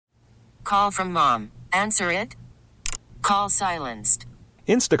call from mom. Answer it. Call silenced.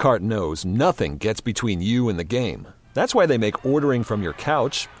 Instacart knows nothing gets between you and the game. That's why they make ordering from your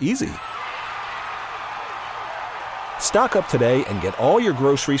couch easy. Stock up today and get all your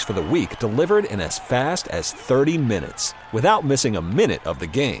groceries for the week delivered in as fast as 30 minutes without missing a minute of the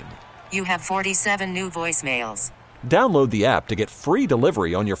game. You have 47 new voicemails. Download the app to get free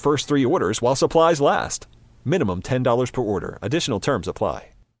delivery on your first 3 orders while supplies last. Minimum $10 per order. Additional terms apply.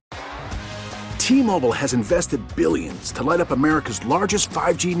 T-Mobile has invested billions to light up America's largest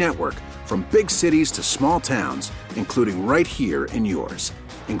 5G network, from big cities to small towns, including right here in yours.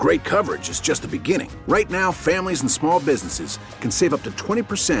 And great coverage is just the beginning. Right now, families and small businesses can save up to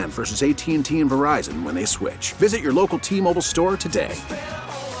 20% versus AT&T and Verizon when they switch. Visit your local T-Mobile store today.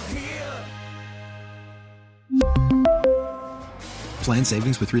 Plan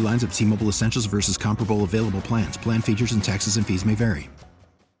savings with 3 lines of T-Mobile Essentials versus comparable available plans. Plan features and taxes and fees may vary.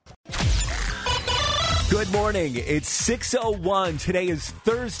 Good morning. It's 6:01. Today is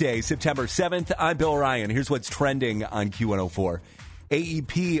Thursday, September 7th. I'm Bill Ryan. Here's what's trending on Q104.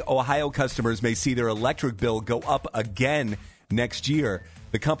 AEP Ohio customers may see their electric bill go up again next year.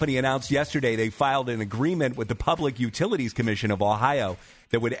 The company announced yesterday they filed an agreement with the Public Utilities Commission of Ohio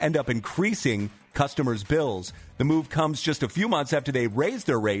that would end up increasing customers' bills. The move comes just a few months after they raised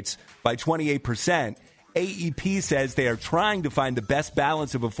their rates by 28%. AEP says they are trying to find the best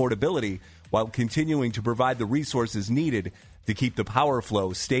balance of affordability while continuing to provide the resources needed to keep the power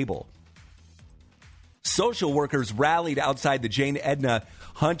flow stable. Social workers rallied outside the Jane Edna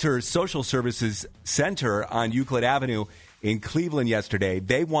Hunter Social Services Center on Euclid Avenue in Cleveland yesterday.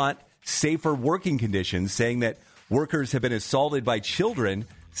 They want safer working conditions, saying that workers have been assaulted by children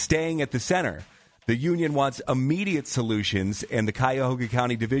staying at the center. The union wants immediate solutions, and the Cuyahoga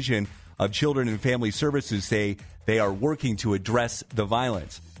County Division of Children and Family Services say they are working to address the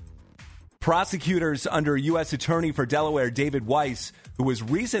violence. Prosecutors under U.S. Attorney for Delaware David Weiss, who was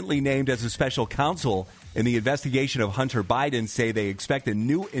recently named as a special counsel in the investigation of Hunter Biden, say they expect a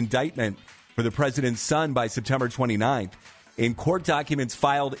new indictment for the president's son by September 29th. In court documents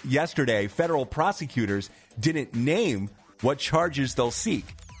filed yesterday, federal prosecutors didn't name what charges they'll seek.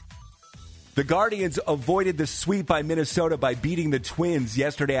 The Guardians avoided the sweep by Minnesota by beating the Twins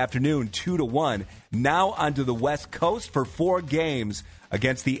yesterday afternoon 2-1. Now onto the West Coast for 4 games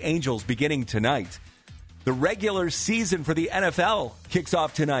against the Angels beginning tonight. The regular season for the NFL kicks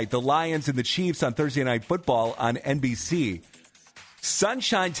off tonight. The Lions and the Chiefs on Thursday Night Football on NBC.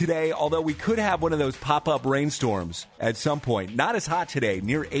 Sunshine today, although we could have one of those pop-up rainstorms at some point. Not as hot today,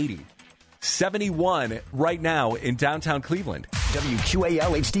 near 80. 71 right now in downtown Cleveland.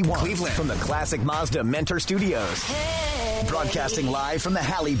 WQAL HD1 Cleveland from the Classic Mazda Mentor Studios. Hey. Broadcasting live from the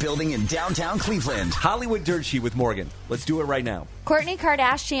Halley Building in downtown Cleveland. Hollywood Dirt Sheet with Morgan. Let's do it right now. Kourtney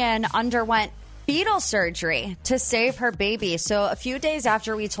Kardashian underwent fetal surgery to save her baby. So a few days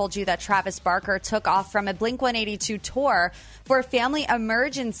after we told you that Travis Barker took off from a Blink-182 tour for a family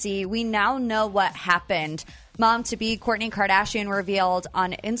emergency, we now know what happened. Mom-to-be Kourtney Kardashian revealed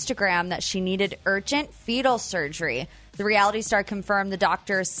on Instagram that she needed urgent fetal surgery. The reality star confirmed the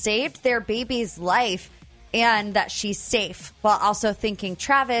doctors saved their baby's life and that she's safe, while also thanking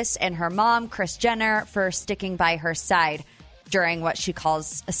Travis and her mom, Kris Jenner, for sticking by her side during what she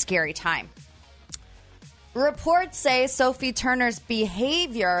calls a scary time. Reports say Sophie Turner's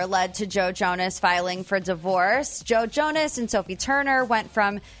behavior led to Joe Jonas filing for divorce. Joe Jonas and Sophie Turner went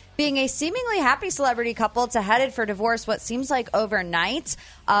from being a seemingly happy celebrity couple to headed for divorce what seems like overnight.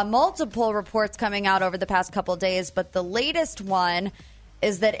 Multiple reports coming out over the past couple days, but the latest one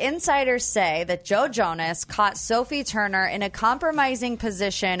is that insiders say that Joe Jonas caught Sophie Turner in a compromising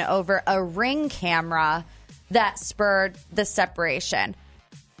position over a Ring camera that spurred the separation.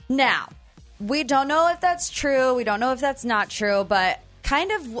 Now, we don't know if that's true. We don't know if that's not true, but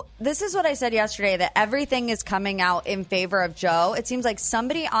kind of, this is what I said yesterday, that everything is coming out in favor of Joe. It seems like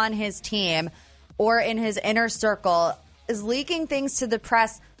somebody on his team or in his inner circle is leaking things to the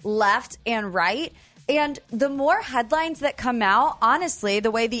press left and right. And the more headlines that come out, honestly,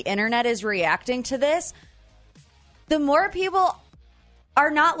 the way the internet is reacting to this, the more people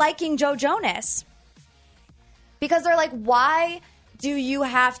are not liking Joe Jonas. Because they're like, why do you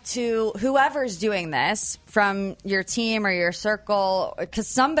have to, whoever's doing this from your team or your circle, because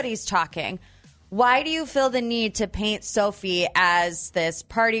somebody's talking, why do you feel the need to paint Sophie as this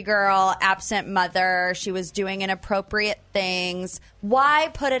party girl, absent mother? She was doing inappropriate things.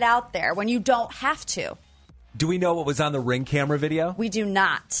 Why put it out there when you don't have to? Do we know what was on the Ring camera video? We do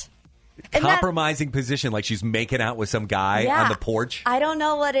not. Compromising position, like she's making out with some guy on the porch? I don't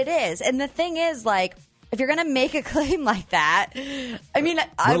know what it is. And the thing is, like, if you're going to make a claim like that, I mean,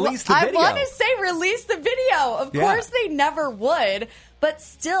 I want to say release the video. Of course they never would. But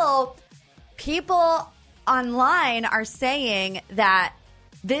still, people online are saying that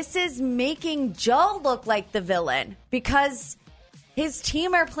this is making Joe look like the villain because his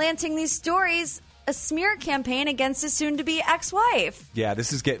team are planting these stories, a smear campaign against his soon-to-be ex-wife. Yeah,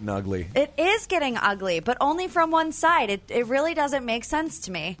 this is getting ugly. It is getting ugly, but only from one side. It really doesn't make sense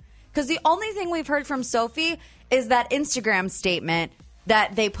to me. Because the only thing we've heard from Sophie is that Instagram statement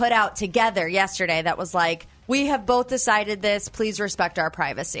that they put out together yesterday that was like, we have both decided this. Please respect our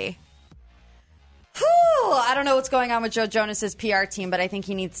privacy. Whew, I don't know what's going on with Joe Jonas's PR team, but I think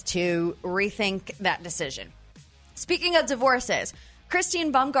he needs to rethink that decision. Speaking of divorces,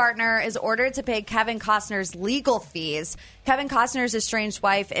 Christine Baumgartner is ordered to pay Kevin Costner's legal fees. Kevin Costner's estranged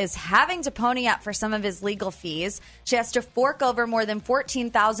wife is having to pony up for some of his legal fees. She has to fork over more than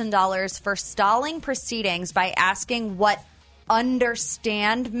 $14,000 for stalling proceedings by asking what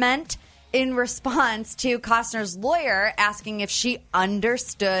understand meant in response to Costner's lawyer asking if she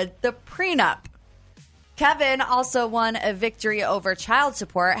understood the prenup. Kevin also won a victory over child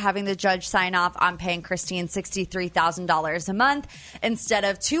support, having the judge sign off on paying Christine $63,000 a month instead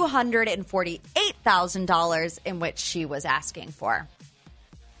of $248,000 in which she was asking for.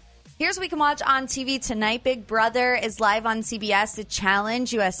 Here's what we can watch on TV tonight. Big Brother is live on CBS. The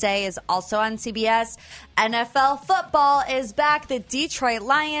Challenge USA is also on CBS. NFL football is back. The Detroit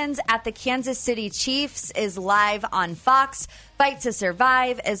Lions at the Kansas City Chiefs is live on Fox. Fight to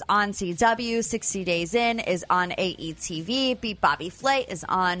Survive is on CW. 60 Days In is on AETV. Beat Bobby Flay is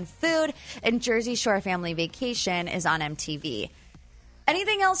on Food. And Jersey Shore Family Vacation is on MTV.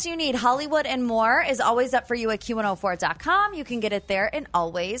 Anything else you need, Hollywood and more, is always up for you at Q104.com. You can get it there and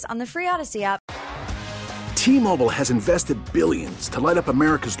always on the free Odyssey app. T-Mobile has invested billions to light up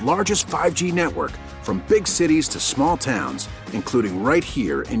America's largest 5G network, from big cities to small towns, including right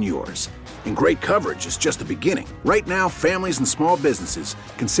here in yours. And great coverage is just the beginning. Right now, families and small businesses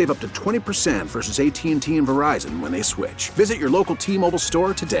can save up to 20% versus AT&T and Verizon when they switch. Visit your local T-Mobile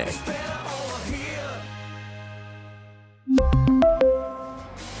store today.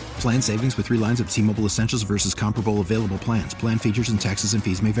 Plan savings with 3 lines of T-Mobile Essentials versus comparable available plans. Plan features and taxes and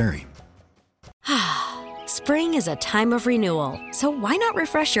fees may vary. Spring is a time of renewal, so why not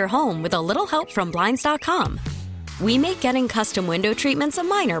refresh your home with a little help from Blinds.com? We make getting custom window treatments a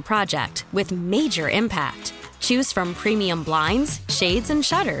minor project with major impact. Choose from premium blinds, shades, and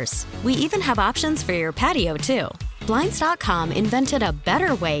shutters. We even have options for your patio, too. Blinds.com invented a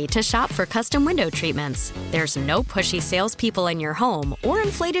better way to shop for custom window treatments. There's no pushy salespeople in your home or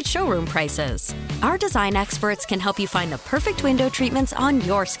inflated showroom prices. Our design experts can help you find the perfect window treatments on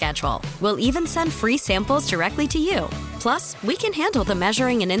your schedule. We'll even send free samples directly to you. Plus, we can handle the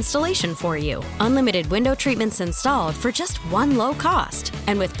measuring and installation for you. Unlimited window treatments installed for just one low cost.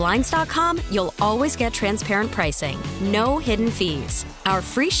 And with Blinds.com, you'll always get transparent pricing. No hidden fees. Our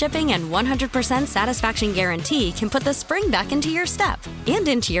free shipping and 100% satisfaction guarantee can put the spring back into your step and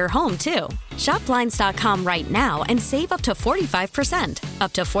into your home, too. Shop Blinds.com right now and save up to 45%.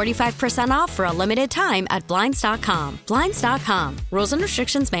 Up to 45% off for a limited time at Blinds.com. Blinds.com. Rules and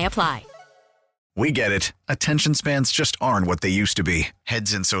restrictions may apply. We get it. Attention spans just aren't what they used to be.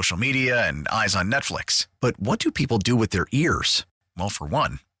 Heads in social media and eyes on Netflix. But what do people do with their ears? Well, for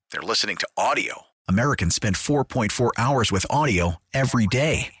one, they're listening to audio. Americans spend 4.4 hours with audio every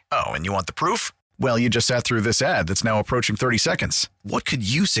day. Oh, and you want the proof? Well, you just sat through this ad that's now approaching 30 seconds. What could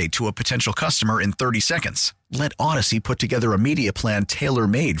you say to a potential customer in 30 seconds? Let Odyssey put together a media plan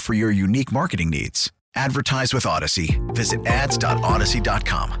tailor-made for your unique marketing needs. Advertise with Odyssey. Visit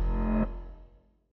ads.odyssey.com.